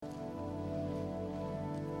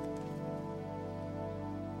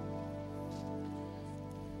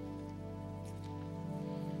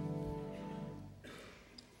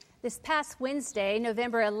This past Wednesday,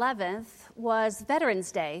 November 11th, was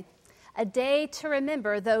Veterans Day, a day to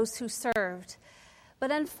remember those who served.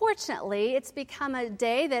 But unfortunately, it's become a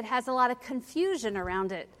day that has a lot of confusion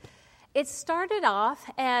around it. It started off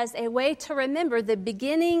as a way to remember the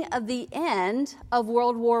beginning of the end of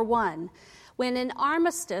World War I, when an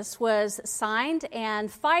armistice was signed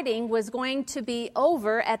and fighting was going to be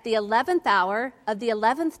over at the 11th hour of the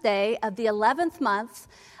 11th day of the 11th month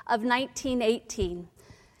of 1918.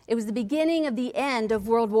 It was the beginning of the end of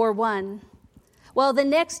World War I. Well, the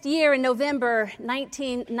next year in November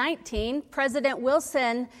 1919, President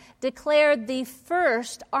Wilson declared the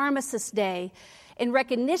first Armistice Day in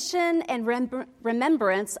recognition and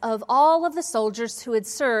remembrance of all of the soldiers who had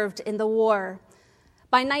served in the war.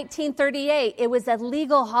 By 1938, it was a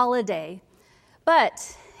legal holiday.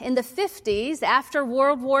 But in the 50s, after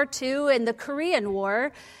World War II and the Korean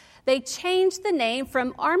War, they changed the name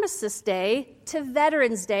from Armistice Day to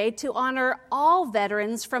Veterans Day to honor all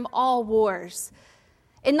veterans from all wars.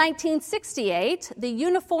 In 1968, the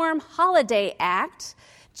Uniform Holiday Act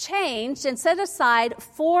changed and set aside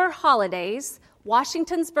 4 holidays: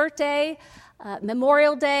 Washington's birthday,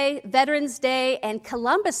 Memorial Day, Veterans Day, and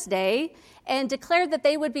Columbus Day, and declared that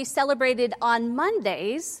they would be celebrated on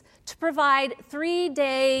Mondays to provide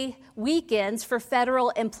 3-day weekends for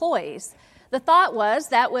federal employees. The thought was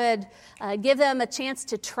that would give them a chance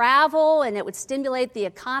to travel and it would stimulate the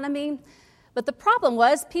economy. But the problem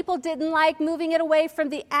was people didn't like moving it away from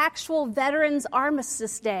the actual Veterans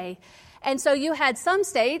Armistice Day. And so you had some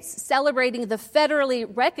states celebrating the federally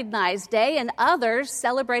recognized day and others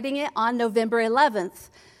celebrating it on November 11th.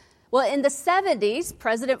 Well, in the 70s,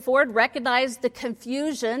 President Ford recognized the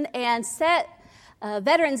confusion and set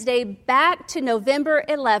Veterans Day back to November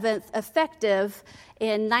 11th, effective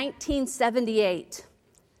in 1978.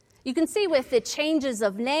 You can see with the changes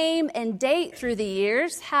of name and date through the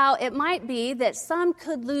years how it might be that some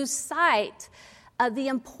could lose sight of the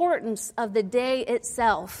importance of the day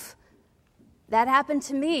itself. That happened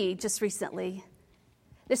to me just recently.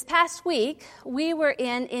 This past week, we were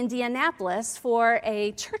in Indianapolis for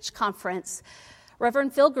a church conference.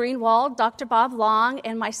 Reverend Phil Greenwald, Dr. Bob Long,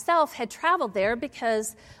 and myself had traveled there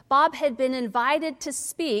because Bob had been invited to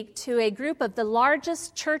speak to a group of the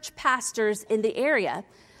largest church pastors in the area.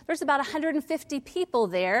 There's about 150 people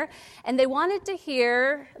there, and they wanted to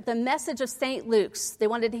hear the message of St. Luke's. They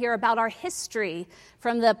wanted to hear about our history,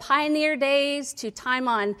 from the pioneer days to time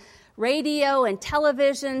on radio and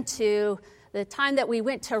television to the time that we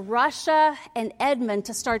went to Russia and Edmond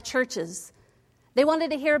to start churches. They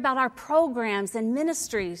wanted to hear about our programs and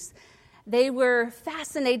ministries. They were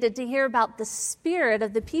fascinated to hear about the spirit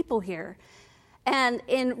of the people here. And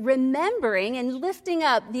in remembering and lifting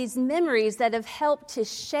up these memories that have helped to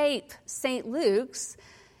shape St. Luke's,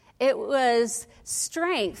 it was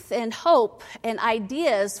strength and hope and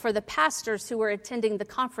ideas for the pastors who were attending the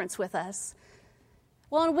conference with us.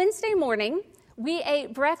 Well, on Wednesday morning, we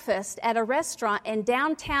ate breakfast at a restaurant in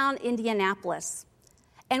downtown Indianapolis.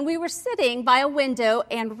 And we were sitting by a window,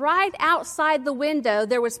 and right outside the window,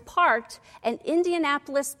 there was parked an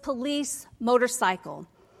Indianapolis police motorcycle.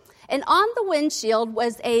 And on the windshield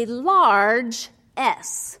was a large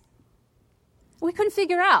S. We couldn't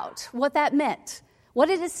figure out what that meant. What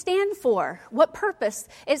did it stand for? What purpose?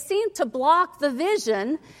 It seemed to block the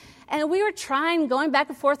vision. And we were going back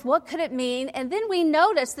and forth, what could it mean? And then we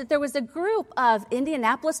noticed that there was a group of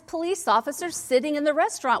Indianapolis police officers sitting in the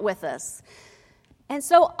restaurant with us. And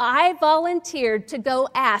so I volunteered to go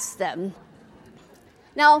ask them.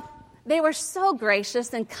 Now, they were so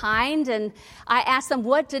gracious and kind, and I asked them,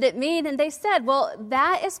 what did it mean? And they said, well,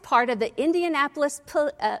 that is part of the Indianapolis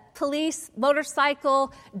police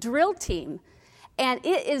motorcycle drill team. And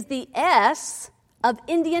it is the S of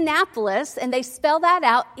Indianapolis, and they spell that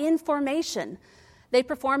out in formation. They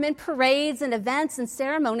perform in parades and events and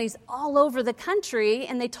ceremonies all over the country,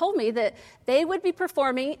 and they told me that they would be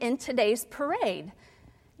performing in today's parade.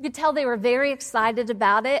 You could tell they were very excited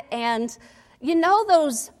about it, and you know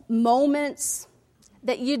those moments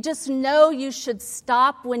that you just know you should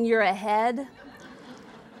stop when you're ahead?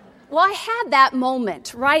 Well, I had that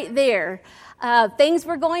moment right there. Things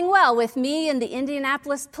were going well with me and the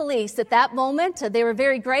Indianapolis police at that moment. They were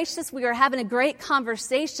very gracious. We were having a great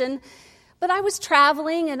conversation. But I was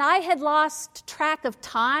traveling, and I had lost track of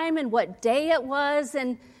time and what day it was,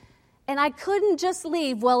 and I couldn't just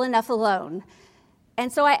leave well enough alone.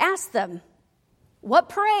 And so I asked them, what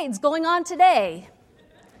parade's going on today?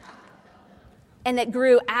 And it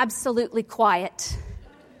grew absolutely quiet.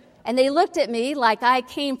 And they looked at me like I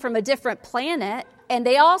came from a different planet, and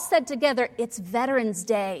they all said together, it's Veterans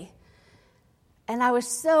Day. And I was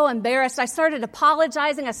so embarrassed. I started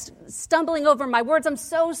apologizing, stumbling over my words. I'm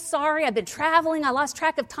so sorry. I've been traveling. I lost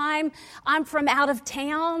track of time. I'm from out of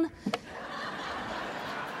town.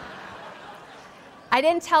 I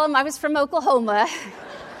didn't tell them I was from Oklahoma.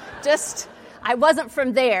 I wasn't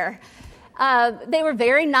from there. They were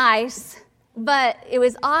very nice, but it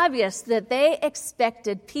was obvious that they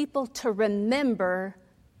expected people to remember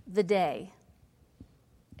the day.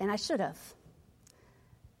 And I should have.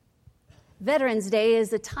 Veterans Day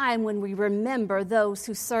is a time when we remember those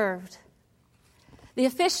who served. The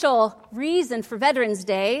official reason for Veterans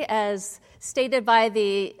Day, as stated by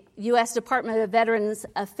the U.S. Department of Veterans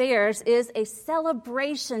Affairs, is a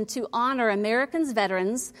celebration to honor Americans'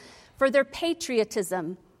 veterans for their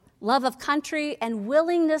patriotism, love of country, and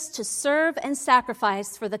willingness to serve and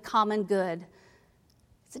sacrifice for the common good.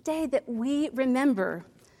 It's a day that we remember,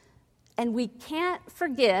 and we can't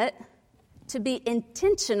forget to be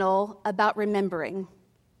intentional about remembering.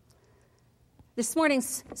 This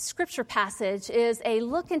morning's scripture passage is a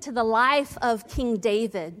look into the life of King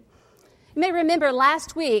David. You may remember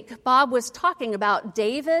last week, Bob was talking about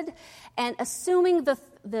David and assuming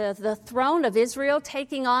the throne of Israel,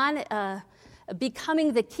 taking on,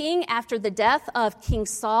 becoming the king after the death of King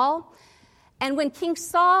Saul. And when King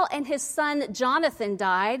Saul and his son Jonathan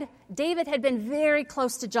died, David had been very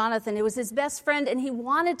close to Jonathan. It was his best friend, and he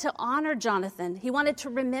wanted to honor Jonathan. He wanted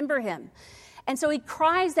to remember him. And so he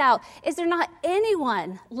cries out, "Is there not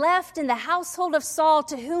anyone left in the household of Saul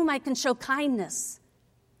to whom I can show kindness?"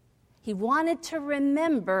 He wanted to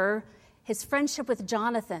remember his friendship with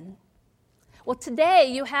Jonathan. Well, today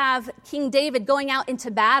you have King David going out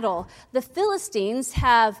into battle. The Philistines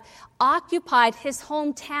have occupied his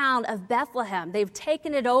hometown of Bethlehem. They've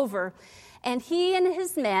taken it over. And he and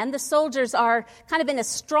his men, the soldiers, are kind of in a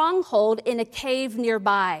stronghold in a cave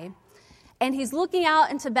nearby. And he's looking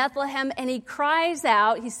out into Bethlehem and he cries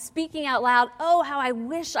out, he's speaking out loud, "Oh, how I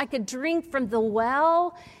wish I could drink from the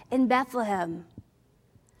well in Bethlehem."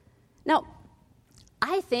 Now,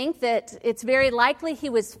 I think that it's very likely he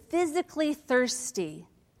was physically thirsty.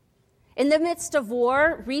 In the midst of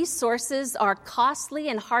war, resources are costly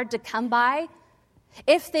and hard to come by.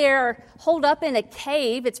 If they're holed up in a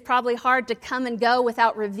cave, it's probably hard to come and go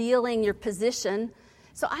without revealing your position.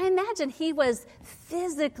 So I imagine he was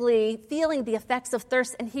physically feeling the effects of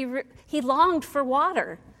thirst, and he longed for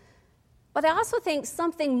water. But I also think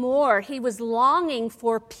something more. He was longing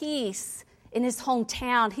for peace in his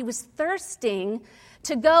hometown. He was thirsting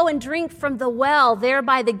to go and drink from the well there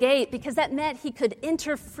by the gate, because that meant he could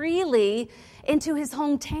enter freely into his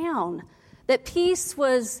hometown, that peace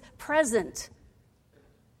was present.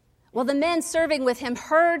 Well, the men serving with him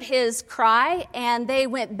heard his cry, and they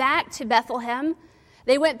went back to Bethlehem.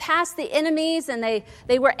 They went past the enemies, and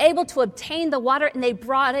they were able to obtain the water, and they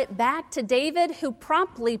brought it back to David, who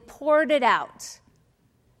promptly poured it out.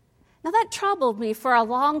 Now, that troubled me for a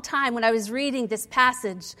long time when I was reading this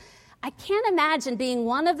passage. I can't imagine being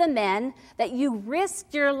one of the men that you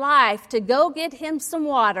risk your life to go get him some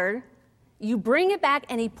water, you bring it back,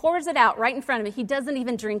 and he pours it out right in front of me. He doesn't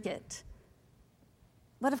even drink it.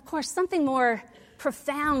 But of course, something more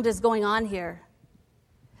profound is going on here.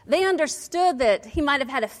 They understood that he might have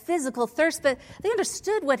had a physical thirst, but they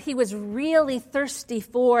understood what he was really thirsty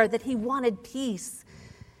for, that he wanted peace.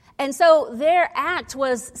 And so their act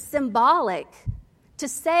was symbolic to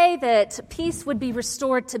say that peace would be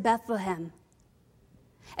restored to Bethlehem.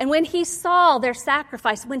 And when he saw their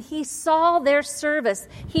sacrifice, when he saw their service,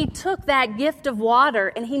 he took that gift of water,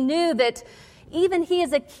 and he knew that even he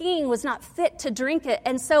as a king was not fit to drink it.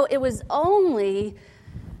 And so it was only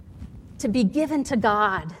to be given to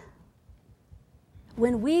God.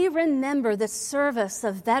 When we remember the service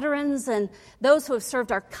of veterans and those who have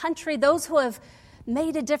served our country, those who have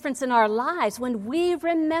made a difference in our lives, when we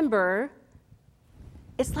remember,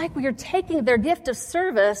 it's like we are taking their gift of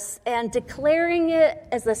service and declaring it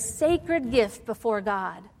as a sacred gift before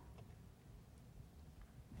God.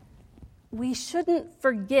 We shouldn't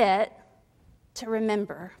forget to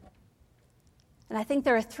remember. And I think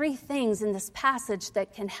there are 3 things in this passage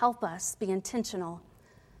that can help us be intentional.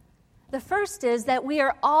 The first is that we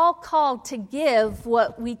are all called to give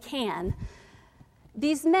what we can.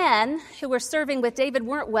 These men who were serving with David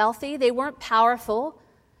weren't wealthy, they weren't powerful.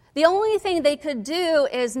 The only thing they could do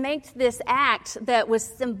is make this act that was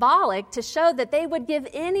symbolic to show that they would give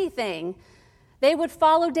anything. They would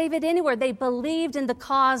follow David anywhere. They believed in the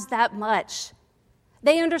cause that much.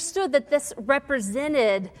 They understood that this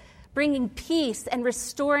represented bringing peace and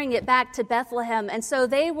restoring it back to Bethlehem. And so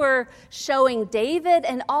they were showing David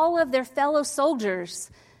and all of their fellow soldiers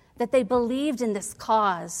that they believed in this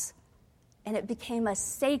cause. And it became a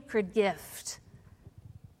sacred gift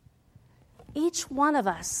Each one of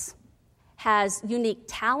us has unique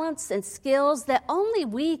talents and skills that only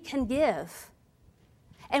we can give.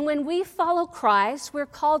 And when we follow Christ, we're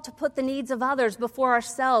called to put the needs of others before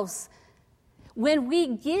ourselves. When we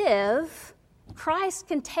give, Christ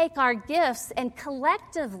can take our gifts and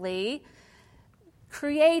collectively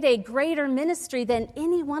create a greater ministry than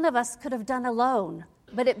any one of us could have done alone.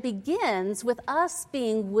 But it begins with us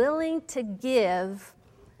being willing to give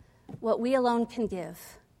what we alone can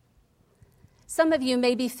give. Some of you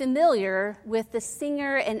may be familiar with the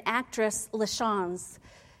singer and actress LaChanze.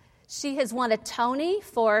 She has won a Tony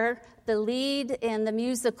for the lead in the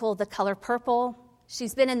musical The Color Purple.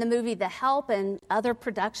 She's been in the movie The Help and other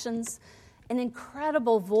productions. An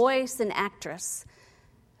incredible voice and actress.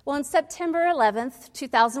 Well, on September 11th,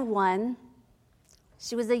 2001,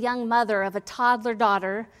 she was a young mother of a toddler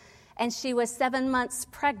daughter, and she was 7 months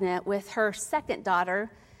pregnant with her second daughter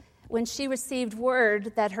when she received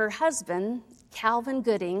word that her husband, Calvin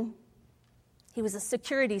Gooding, he was a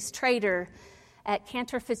securities trader at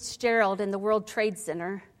Cantor Fitzgerald in the World Trade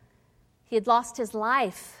Center. He had lost his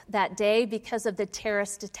life that day because of the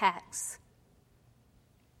terrorist attacks.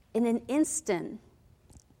 In an instant,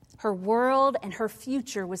 her world and her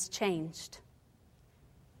future was changed.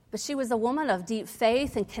 But she was a woman of deep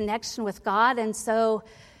faith and connection with God, and so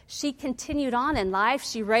she continued on in life.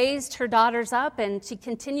 She raised her daughters up, and she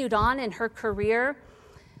continued on in her career.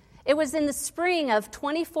 It was in the spring of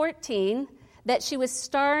 2014 that she was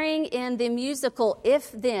starring in the musical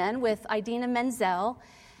If Then with Idina Menzel.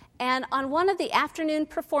 And on one of the afternoon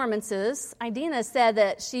performances, Idina said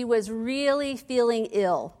that she was really feeling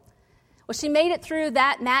ill. Well, she made it through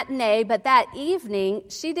that matinee, but that evening,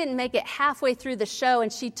 she didn't make it halfway through the show,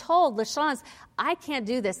 and she told LaChanze, "I can't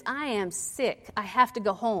do this. I am sick. I have to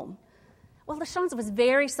go home." Well, LaChanze was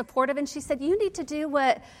very supportive, and she said, "You need to do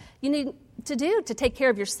what you need to do to take care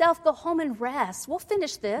of yourself. Go home and rest. We'll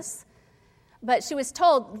finish this." But she was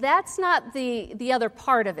told, that's not the other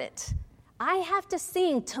part of it. I have to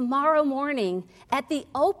sing tomorrow morning at the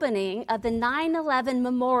opening of the 9/11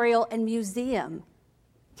 Memorial and Museum.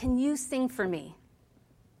 Can you sing for me?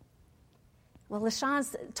 Well,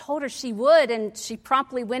 LaChanze told her she would, and she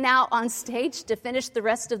promptly went out on stage to finish the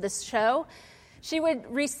rest of the show. She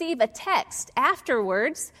would receive a text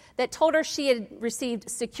afterwards that told her she had received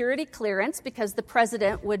security clearance because the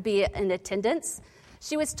president would be in attendance.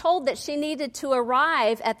 She was told that she needed to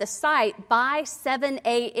arrive at the site by 7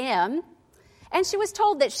 a.m., and she was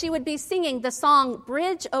told that she would be singing the song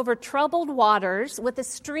Bridge Over Troubled Waters with a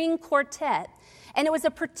string quartet. And it was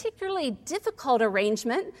a particularly difficult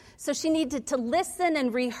arrangement, so she needed to listen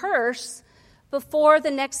and rehearse before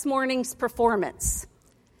the next morning's performance.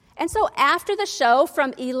 And so after the show,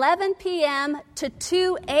 from 11 p.m. to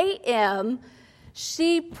 2 a.m.,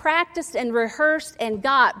 she practiced and rehearsed and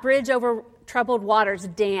got Bridge Over Troubled Waters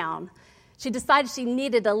down. She decided she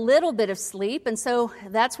needed a little bit of sleep, and so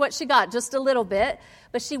that's what she got, just a little bit.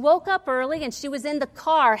 But she woke up early, and she was in the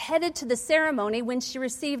car headed to the ceremony when she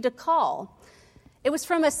received a call. It was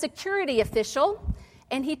from a security official,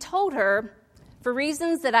 and he told her, "For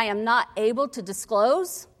reasons that I am not able to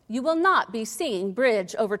disclose, you will not be singing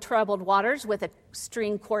Bridge Over Troubled Waters with a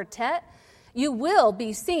string quartet. You will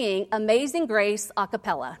be singing Amazing Grace a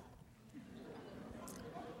cappella."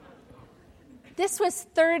 This was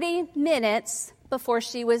 30 minutes before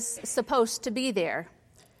she was supposed to be there.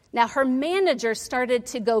 Now, her manager started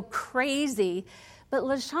to go crazy, but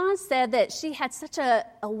LaChanze said that she had such a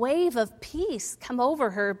wave of peace come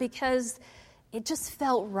over her because it just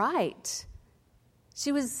felt right.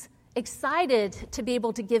 She was excited to be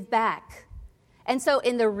able to give back. And so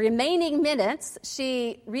in the remaining minutes,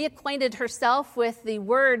 she reacquainted herself with the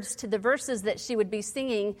words to the verses that she would be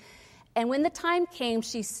singing. And when the time came,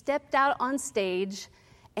 she stepped out on stage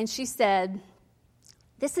and she said,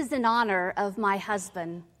 "This is in honor of my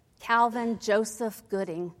husband, Calvin Joseph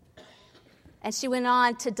Gooding." And she went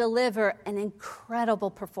on to deliver an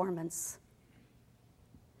incredible performance.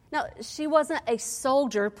 Now, she wasn't a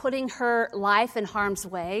soldier putting her life in harm's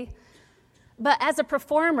way, but as a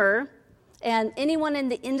performer, and anyone in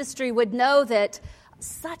the industry would know that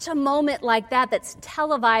such a moment like that that's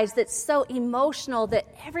televised, that's so emotional, that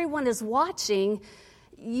everyone is watching,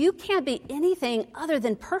 you can't be anything other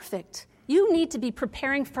than perfect. You need to be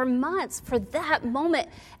preparing for months for that moment.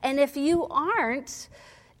 And if you aren't,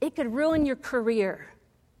 it could ruin your career.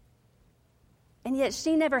 And yet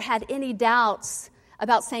she never had any doubts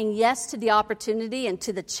about saying yes to the opportunity and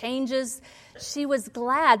to the changes. She was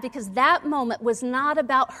glad because that moment was not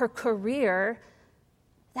about her career.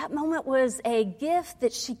 That moment was a gift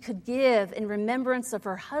that she could give in remembrance of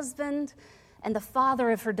her husband and the father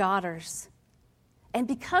of her daughters. And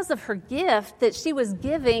because of her gift that she was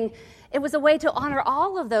giving, it was a way to honor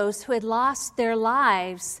all of those who had lost their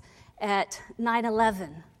lives at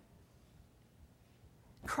 9/11.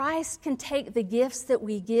 Christ can take the gifts that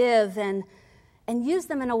we give and use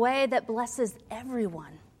them in a way that blesses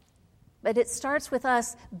everyone. But it starts with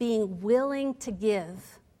us being willing to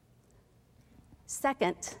give.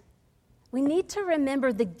 Second, we need to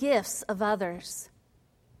remember the gifts of others.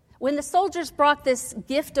 When the soldiers brought this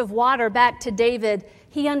gift of water back to David,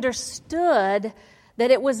 he understood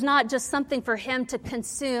that it was not just something for him to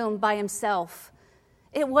consume by himself.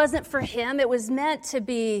 It wasn't for him. It was meant to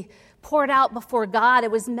be poured out before God.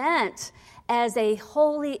 It was meant as a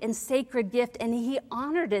holy and sacred gift, and he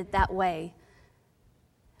honored it that way.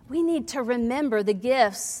 We need to remember the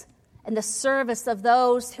gifts and the service of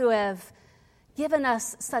those who have given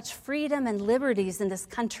us such freedom and liberties in this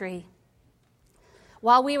country.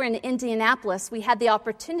 While we were in Indianapolis, we had the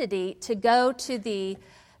opportunity to go to the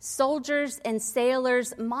Soldiers and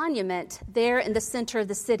Sailors Monument there in the center of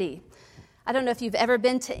the city. I don't know if you've ever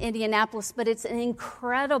been to Indianapolis, but it's an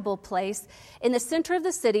incredible place. In the center of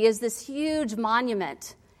the city is this huge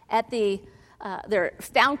monument. There are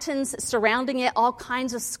fountains surrounding it, all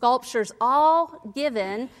kinds of sculptures, all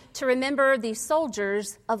given to remember the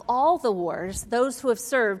soldiers of all the wars, those who have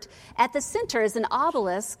served. At the center is an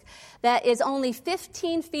obelisk that is only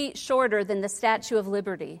 15 feet shorter than the Statue of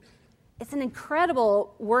Liberty. It's an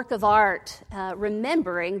incredible work of art,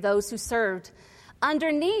 remembering those who served.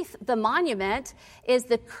 Underneath the monument is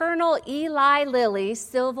the Colonel Eli Lilly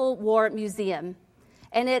Civil War Museum,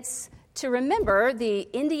 and it's to remember the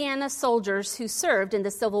Indiana soldiers who served in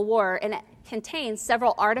the Civil War, and it contains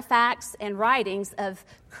several artifacts and writings of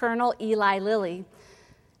Colonel Eli Lilly.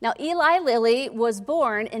 Now, Eli Lilly was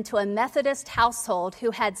born into a Methodist household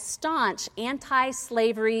who had staunch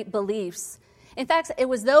anti-slavery beliefs. In fact, it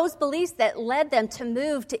was those beliefs that led them to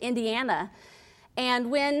move to Indiana.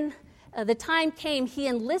 And when the time came, he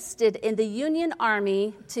enlisted in the Union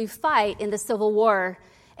Army to fight in the Civil War,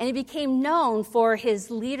 and he became known for his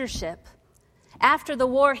leadership. After the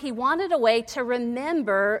war, he wanted a way to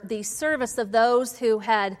remember the service of those who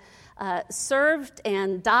had served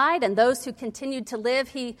and died and those who continued to live.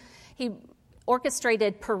 He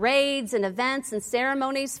orchestrated parades and events and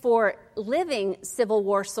ceremonies for living Civil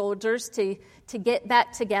War soldiers to get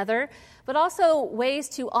back together, but also ways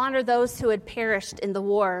to honor those who had perished in the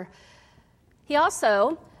war. He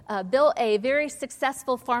also built a very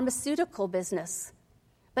successful pharmaceutical business.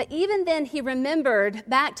 But even then, he remembered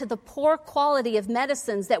back to the poor quality of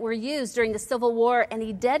medicines that were used during the Civil War, and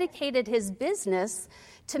he dedicated his business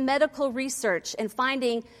to medical research and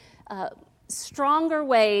finding stronger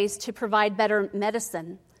ways to provide better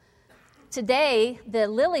medicine. Today, the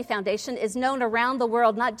Lilly Foundation is known around the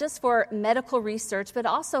world not just for medical research, but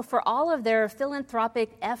also for all of their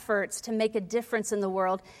philanthropic efforts to make a difference in the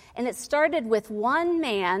world. And it started with one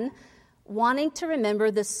man wanting to remember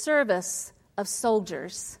the service of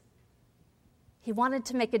soldiers. He wanted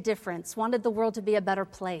to make a difference, wanted the world to be a better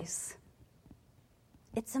place.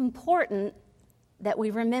 It's important that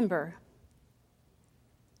we remember.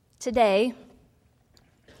 Today,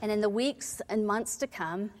 and in the weeks and months to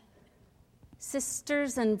come,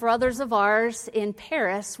 sisters and brothers of ours in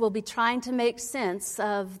Paris will be trying to make sense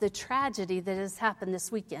of the tragedy that has happened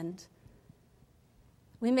this weekend.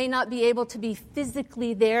 We may not be able to be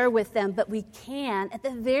physically there with them, but we can, at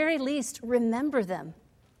the very least, remember them.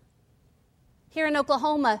 Here in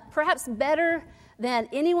Oklahoma, perhaps better than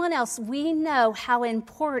anyone else, we know how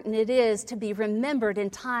important it is to be remembered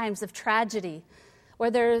in times of tragedy,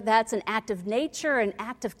 whether that's an act of nature, an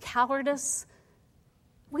act of cowardice.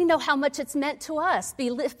 We know how much it's meant to us, be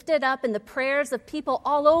lifted up in the prayers of people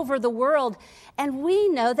all over the world. And we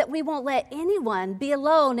know that we won't let anyone be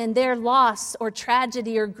alone in their loss or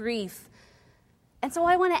tragedy or grief. And so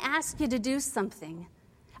I want to ask you to do something.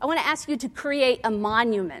 I want to ask you to create a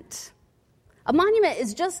monument. A monument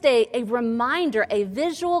is just a reminder, a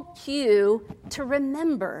visual cue to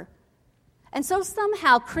remember. And so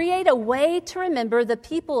somehow create a way to remember the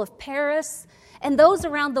people of Paris and those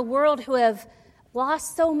around the world who have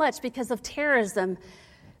lost so much because of terrorism.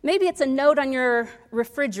 Maybe it's a note on your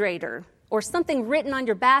refrigerator or something written on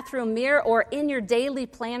your bathroom mirror or in your daily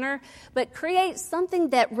planner, but create something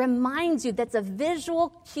that reminds you, that's a visual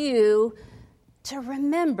cue to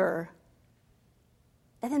remember.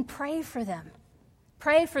 And then pray for them.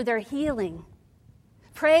 Pray for their healing.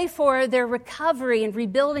 Pray for their recovery and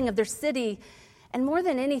rebuilding of their city. And more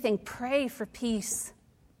than anything, pray for peace,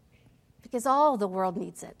 because all the world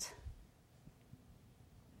needs it.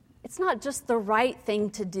 It's not just the right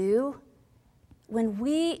thing to do. When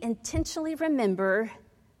we intentionally remember,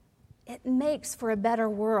 it makes for a better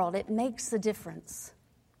world. It makes a difference.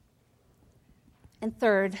 And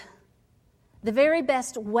third, the very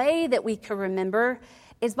best way that we can remember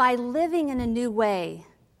is by living in a new way.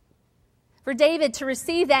 For David to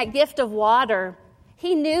receive that gift of water,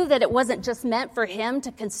 he knew that it wasn't just meant for him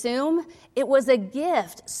to consume. It was a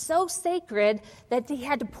gift so sacred that he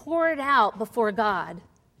had to pour it out before God.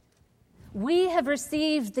 We have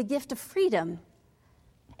received the gift of freedom.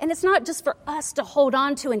 And it's not just for us to hold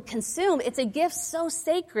on to and consume. It's a gift so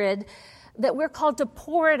sacred that we're called to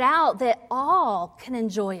pour it out that all can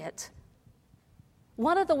enjoy it.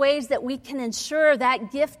 One of the ways that we can ensure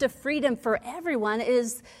that gift of freedom for everyone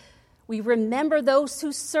is we remember those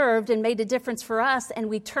who served and made a difference for us, and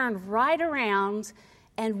we turn right around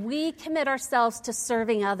and we commit ourselves to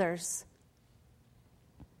serving others.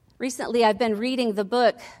 Recently, I've been reading the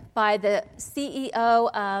book by the CEO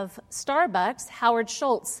of Starbucks, Howard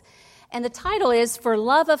Schultz, and the title is For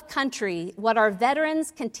Love of Country, What Our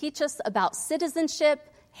Veterans Can Teach Us About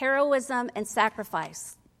Citizenship, Heroism, and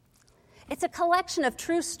Sacrifice. It's a collection of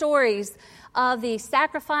true stories of the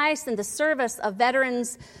sacrifice and the service of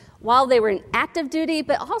veterans while they were in active duty,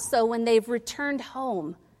 but also when they've returned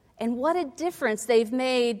home, and what a difference they've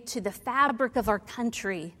made to the fabric of our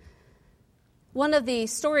country. One of the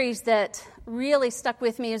stories that really stuck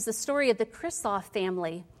with me is the story of the Krisoff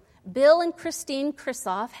family. Bill and Christine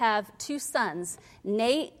Krisoff have two sons,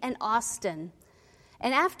 Nate and Austin.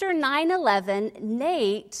 And after 9/11,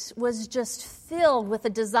 Nate was just filled with a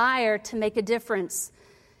desire to make a difference.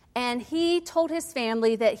 And he told his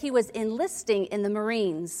family that he was enlisting in the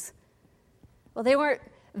Marines. Well, they weren't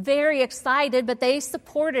very excited, but they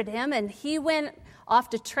supported him, and he went off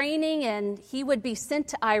to training, and he would be sent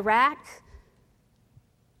to Iraq.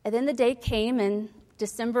 And then the day came in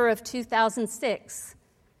December of 2006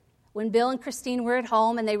 when Bill and Christine were at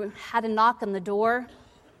home, and they had a knock on the door.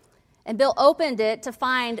 And Bill opened it to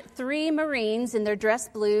find 3 Marines in their dress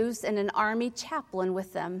blues and an Army chaplain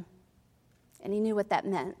with them. And he knew what that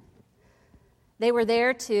meant. They were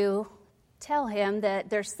there to tell him that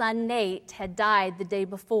their son Nate had died the day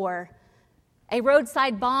before. A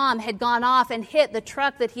roadside bomb had gone off and hit the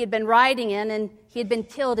truck that he had been riding in, and he had been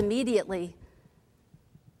killed immediately.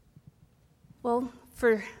 Well,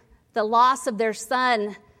 for the loss of their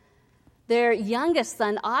son, their youngest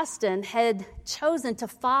son, Austin, had chosen to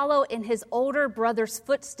follow in his older brother's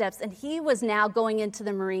footsteps, and he was now going into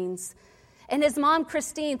the Marines. And his mom,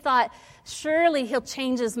 Christine, thought, surely he'll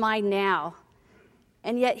change his mind now.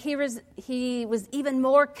 And yet he was even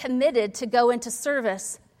more committed to go into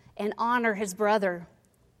service and honor his brother.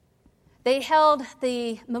 They held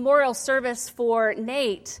the memorial service for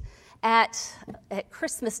Nate at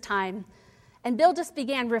Christmas time. And Bill just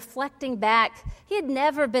began reflecting back. He had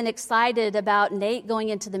never been excited about Nate going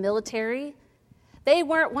into the military. They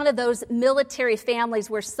weren't one of those military families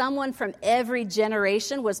where someone from every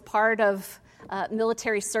generation was part of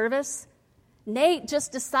military service. Nate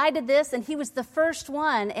just decided this, and he was the first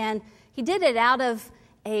one, and he did it out of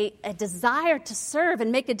a desire to serve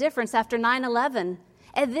and make a difference after 9/11.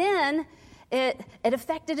 And then it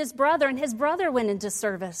affected his brother, and his brother went into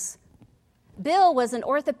service. Bill was an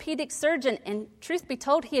orthopedic surgeon, and truth be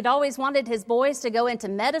told, he had always wanted his boys to go into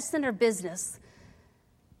medicine or business.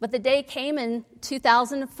 But the day came in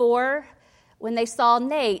 2004 when they saw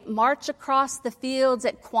Nate march across the fields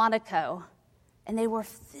at Quantico, and they were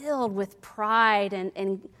filled with pride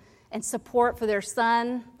and support for their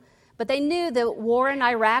son. But they knew that war in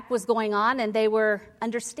Iraq was going on, and they were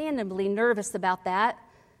understandably nervous about that.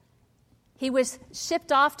 He was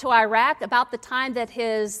shipped off to Iraq about the time that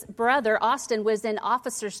his brother, Austin, was in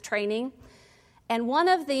officers' training. And one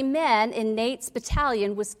of the men in Nate's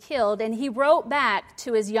battalion was killed, and he wrote back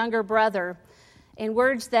to his younger brother in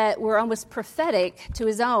words that were almost prophetic to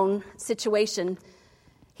his own situation.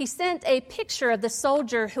 He sent a picture of the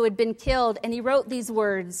soldier who had been killed, and he wrote these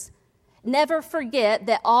words, "Never forget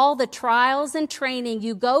that all the trials and training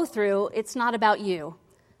you go through, it's not about you.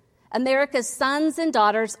 America's sons and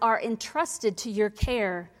daughters are entrusted to your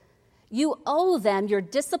care. You owe them your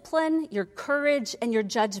discipline, your courage, and your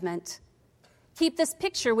judgment. Keep this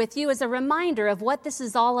picture with you as a reminder of what this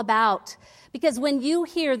is all about, because when you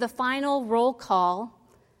hear the final roll call,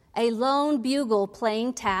 a lone bugle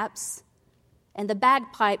playing taps, and the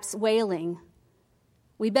bagpipes wailing,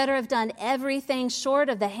 we better have done everything short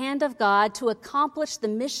of the hand of God to accomplish the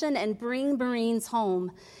mission and bring Marines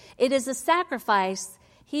home. It is a sacrifice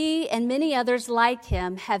he and many others like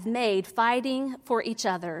him have made fighting for each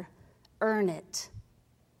other. Earn it."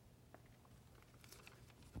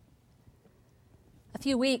 A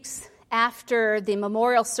few weeks After the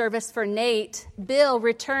memorial service for Nate, Bill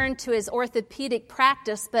returned to his orthopedic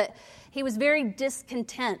practice, but he was very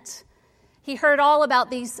discontent. He heard all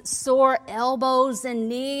about these sore elbows and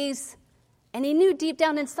knees, and he knew deep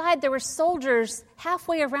down inside there were soldiers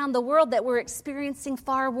halfway around the world that were experiencing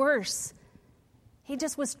far worse. He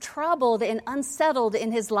just was troubled and unsettled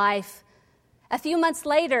in his life. A few months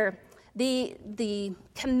later, the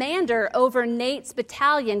commander over Nate's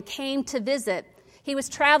battalion came to visit. He was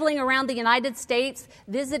traveling around the United States,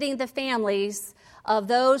 visiting the families of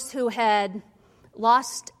those who had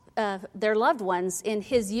lost their loved ones in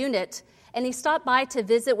his unit. And he stopped by to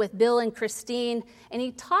visit with Bill and Christine, and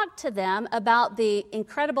he talked to them about the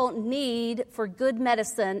incredible need for good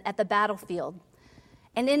medicine at the battlefield.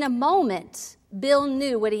 And in a moment, Bill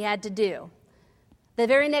knew what he had to do. The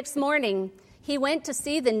very next morning, he went to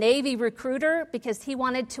see the Navy recruiter because he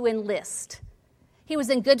wanted to enlist. He was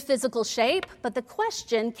in good physical shape, but the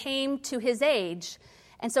question came to his age.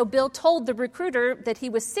 And so Bill told the recruiter that he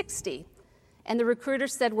was 60. And the recruiter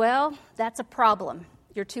said, "Well, that's a problem.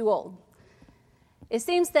 You're too old." It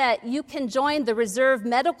seems that you can join the Reserve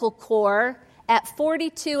Medical Corps at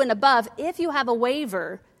 42 and above if you have a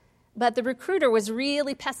waiver. But the recruiter was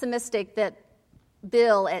really pessimistic that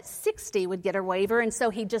Bill at 60 would get a waiver, and so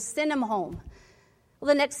he just sent him home. Well,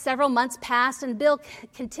 the next several months passed, and Bill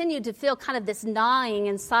continued to feel kind of this gnawing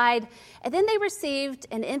inside. And then they received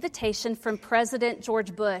an invitation from President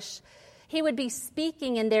George Bush. He would be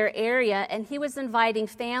speaking in their area, and he was inviting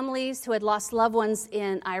families who had lost loved ones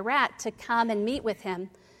in Iraq to come and meet with him.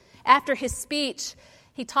 After his speech,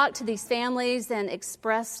 he talked to these families and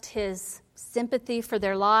expressed his sympathy for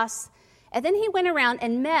their loss. And then he went around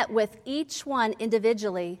and met with each one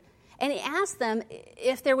individually. And he asked them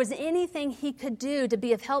if there was anything he could do to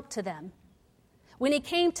be of help to them. When he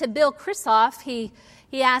came to Bill Krisoff, he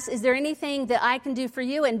asked, "Is there anything that I can do for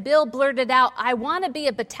you?" And Bill blurted out, "I want to be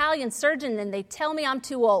a battalion surgeon, and they tell me I'm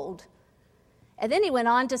too old." And then he went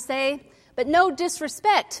on to say, "But no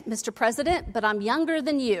disrespect, Mr. President, but I'm younger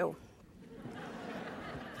than you."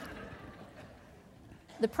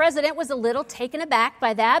 The president was a little taken aback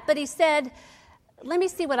by that, but he said, "Let me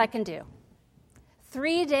see what I can do."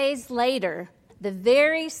 3 days later, the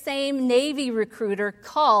very same Navy recruiter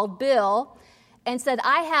called Bill and said,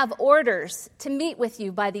 "I have orders to meet with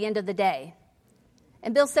you by the end of the day."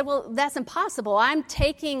 And Bill said, "Well, that's impossible. I'm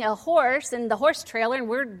taking a horse in the horse trailer, and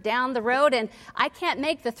we're down the road, and I can't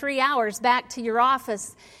make the 3 hours back to your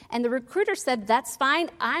office." And the recruiter said, "That's fine.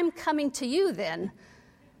 I'm coming to you then."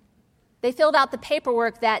 They filled out the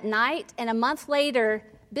paperwork that night, and a month later,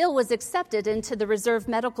 Bill was accepted into the Reserve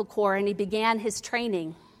Medical Corps, and he began his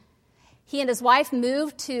training. He and his wife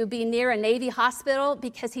moved to be near a Navy hospital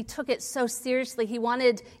because he took it so seriously. He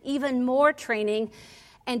wanted even more training.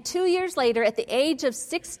 And 2 years later, at the age of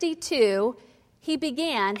 62, he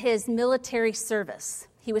began his military service.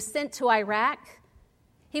 He was sent to Iraq.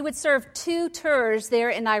 He would serve 2 tours there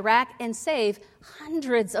in Iraq and save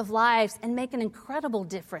hundreds of lives and make an incredible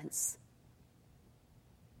difference.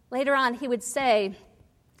 Later on, he would say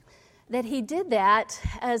that he did that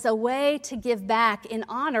as a way to give back in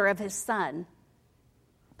honor of his son.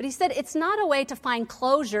 But he said it's not a way to find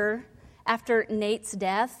closure after Nate's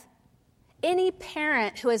death. Any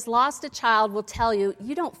parent who has lost a child will tell you,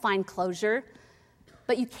 you don't find closure,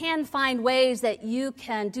 but you can find ways that you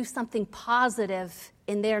can do something positive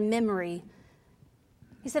in their memory.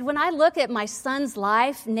 He said, when I look at my son's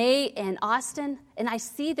life, Nate and Austin, and I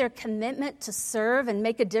see their commitment to serve and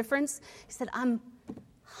make a difference, he said, I'm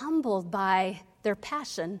humbled by their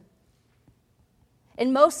passion.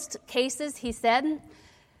 In most cases, he said,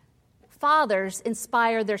 fathers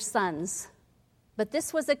inspire their sons, but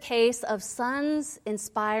this was a case of sons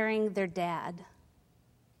inspiring their dad.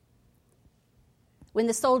 When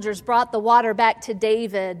the soldiers brought the water back to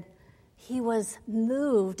David, he was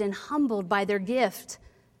moved and humbled by their gift.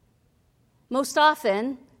 Most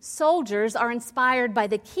often, soldiers are inspired by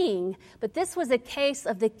the king, but this was a case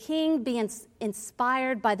of the king being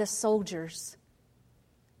inspired by the soldiers.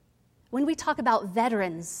 When we talk about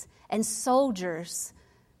veterans and soldiers,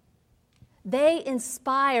 they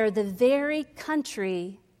inspire the very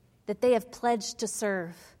country that they have pledged to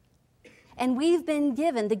serve. And we've been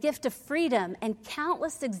given the gift of freedom and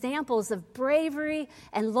countless examples of bravery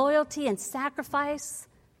and loyalty and sacrifice.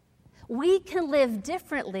 We can live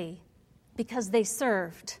differently because they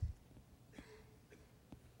served.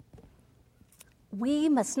 We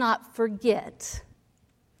must not forget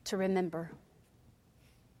to remember.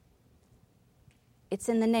 It's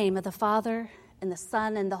in the name of the Father, and the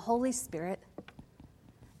Son, and the Holy Spirit.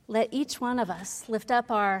 Let each one of us lift up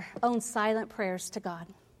our own silent prayers to God.